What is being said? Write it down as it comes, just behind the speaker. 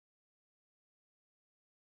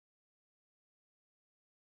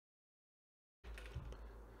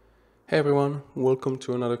Hey everyone, welcome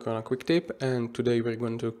to another Corona Quick Tip, and today we're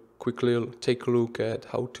going to quickly take a look at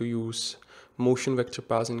how to use motion vector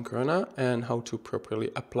paths in Corona and how to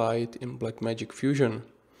properly apply it in Blackmagic Fusion.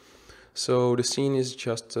 So the scene is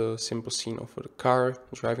just a simple scene of a car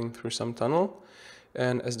driving through some tunnel,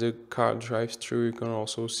 and as the car drives through you can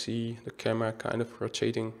also see the camera kind of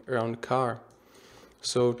rotating around the car.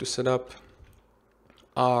 So to set up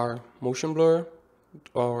our motion blur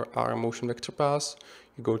or our motion vector paths,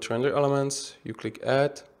 you go to render elements, you click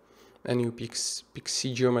add, and you pick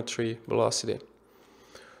C geometry velocity.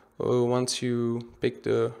 Once you pick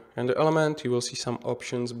the render element, you will see some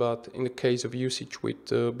options, but in the case of usage with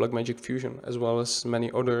Blackmagic Fusion as well as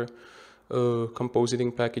many other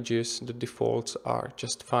compositing packages, the defaults are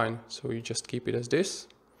just fine. So you just keep it as this,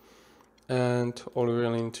 and all you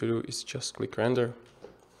really need to do is just click render.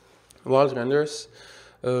 While it renders,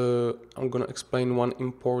 I'm gonna explain one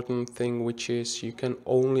important thing, which is you can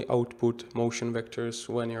only output motion vectors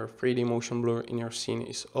when your 3D motion blur in your scene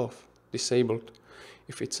is off, disabled.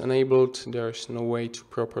 If it's enabled, there's no way to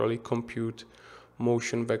properly compute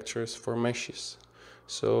motion vectors for meshes.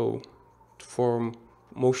 So for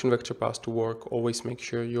motion vector paths to work, always make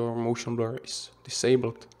sure your motion blur is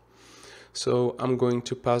disabled. So I'm going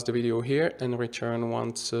to pause the video here and return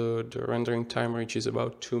once the rendering time reaches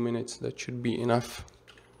about 2 minutes. That should be enough.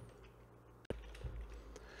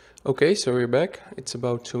 Okay, so we're back. It's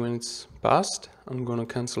about 2 minutes past. I'm gonna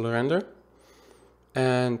cancel the render.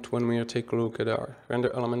 And when we take a look at our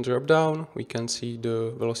render element drop down, we can see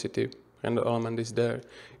the velocity render element is there.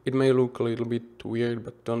 It may look a little bit weird,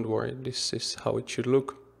 but don't worry, this is how it should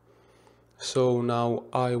look. So now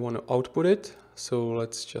I want to output it. So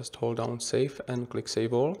let's just hold down save and click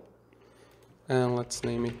save all. And let's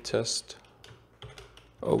name it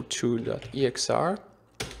test02.exr.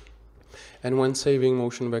 And when saving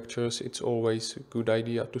motion vectors, it's always a good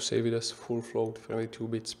idea to save it as full float, 32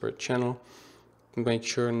 bits per channel. Make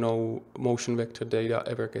sure no motion vector data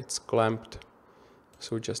ever gets clamped.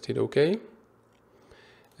 So just hit OK.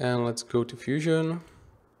 And let's go to Fusion.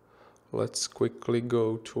 Let's quickly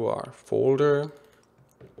go to our folder.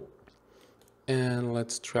 And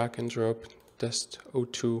let's drag and drop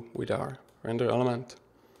test02 with our render element.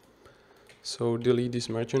 So delete this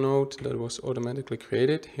merge node that was automatically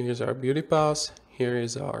created. Here's our beauty path. Here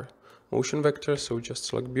is our motion vector. So just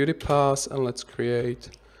select beauty path and let's create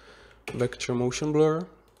vector motion blur.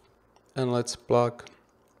 And let's plug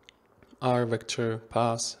our vector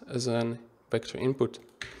path as an vector input.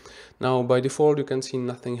 Now by default you can see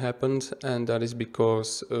nothing happened, and that is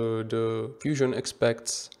because the Fusion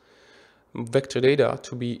expects vector data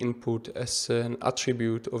to be input as an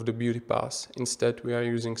attribute of the beauty path. Instead we are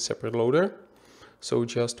using separate loader. So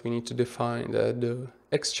just we need to define that the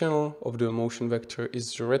X channel of the motion vector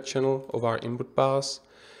is the red channel of our input path,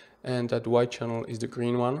 and that Y channel is the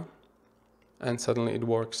green one, and suddenly it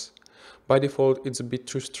works. By default it's a bit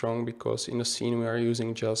too strong because in the scene we are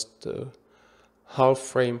using just half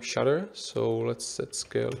frame shutter. So let's set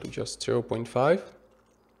scale to just 0.5,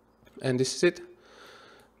 and this is it.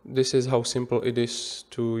 This is how simple it is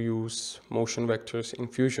to use motion vectors in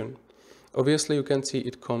Fusion. Obviously you can see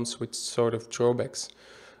it comes with sort of drawbacks.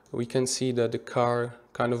 We can see that the car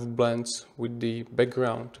kind of blends with the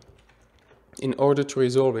background. In order to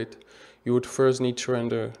resolve it, you would first need to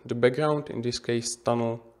render the background, in this case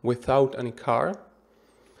tunnel, without any car.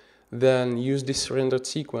 Then use this rendered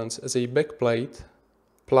sequence as a backplate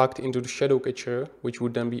plugged into the shadow catcher, which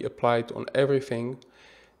would then be applied on everything,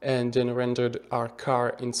 and then rendered our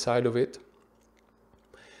car inside of it.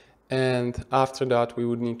 And after that we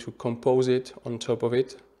would need to compose it on top of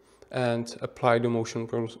it and apply the motion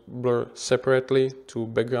blur separately to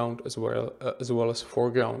background as well as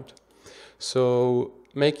foreground. So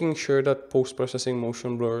making sure that post-processing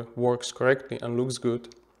motion blur works correctly and looks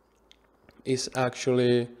good is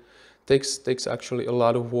actually takes actually a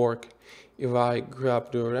lot of work. If I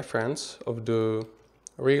grab the reference of the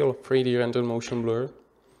real 3D rendered motion blur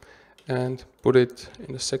and put it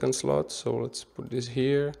in the second slot, so let's put this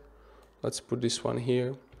here, let's put this one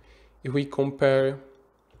here. If we compare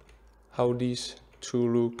how these two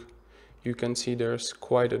look, you can see there's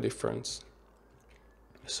quite a difference.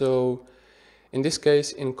 So in this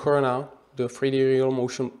case, in Corona, the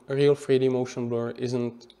real 3D motion blur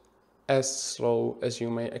isn't as slow as you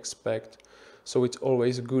may expect. So it's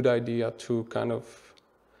always a good idea to kind of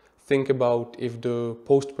think about if the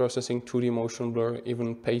post-processing 2D motion blur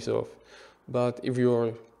even pays off. But if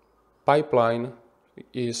your pipeline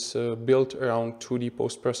is built around 2D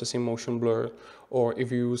post-processing motion blur, or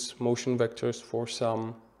if you use motion vectors for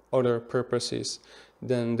some other purposes,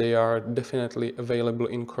 then they are definitely available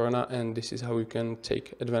in Corona, and this is how you can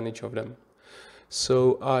take advantage of them.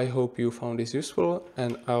 So I hope you found this useful,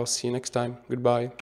 and I'll see you next time. Goodbye.